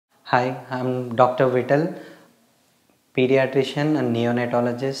Hi, I'm Dr. Vittal, Pediatrician and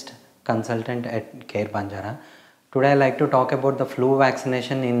Neonatologist, Consultant at Care Banjara. Today I like to talk about the flu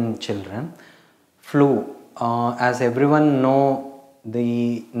vaccination in children. Flu, as everyone know,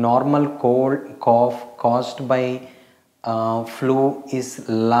 the normal cold, cough caused by flu is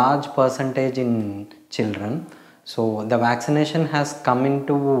large percentage in children. So the vaccination has come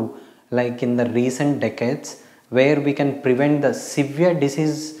into like in the recent decades where we can prevent the severe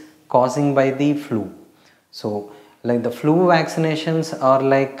disease causing by the flu. So like the flu vaccinations are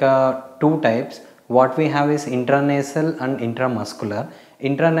like two types. What we have is intranasal and intramuscular.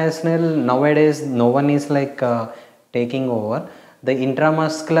 Intranasal nowadays no one is like taking over. The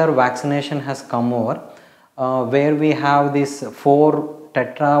intramuscular vaccination has come over where we have this 4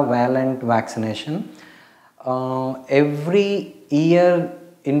 tetravalent vaccination. Every year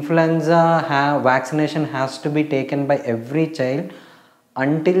influenza vaccination has to be taken by every child.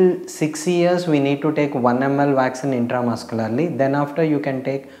 Until 6 years we need to take 1 ml vaccine intramuscularly, then after you can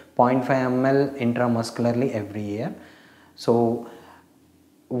take 0.5 ml intramuscularly every year. So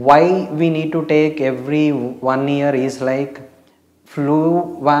why we need to take every 1 year is like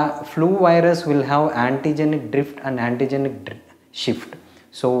flu virus will have antigenic drift and antigenic shift.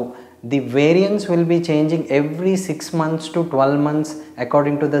 So the variants will be changing every 6 months to 12 months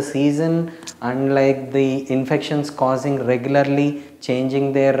according to the season, and like the infections causing regularly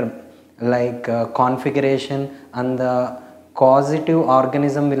changing their like configuration, and the causative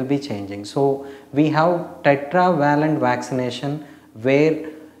organism will be changing. So we have tetravalent vaccination where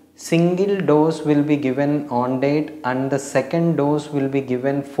single dose will be given on date and the second dose will be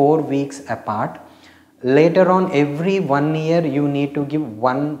given 4 weeks apart. Later on, every 1 year you need to give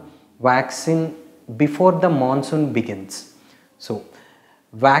one vaccine before the monsoon begins. So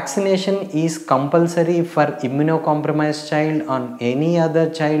vaccination is compulsory for immunocompromised child and any other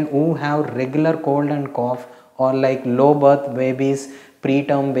child who have regular cold and cough, or like low birth babies,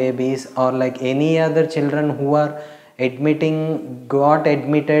 preterm babies, or like any other children who are got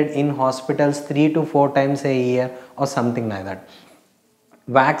admitted in hospitals 3 to 4 times a year or something like that.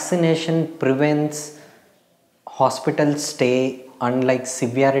 Vaccination prevents hospital stay and like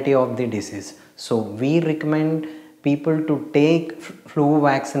severity of the disease. So we recommend people to take flu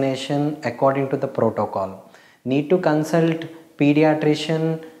vaccination according to the protocol. Need to consult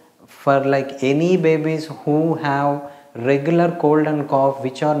pediatrician for like any babies who have regular cold and cough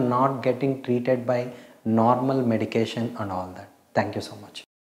which are not getting treated by normal medication and all that. Thank you so much.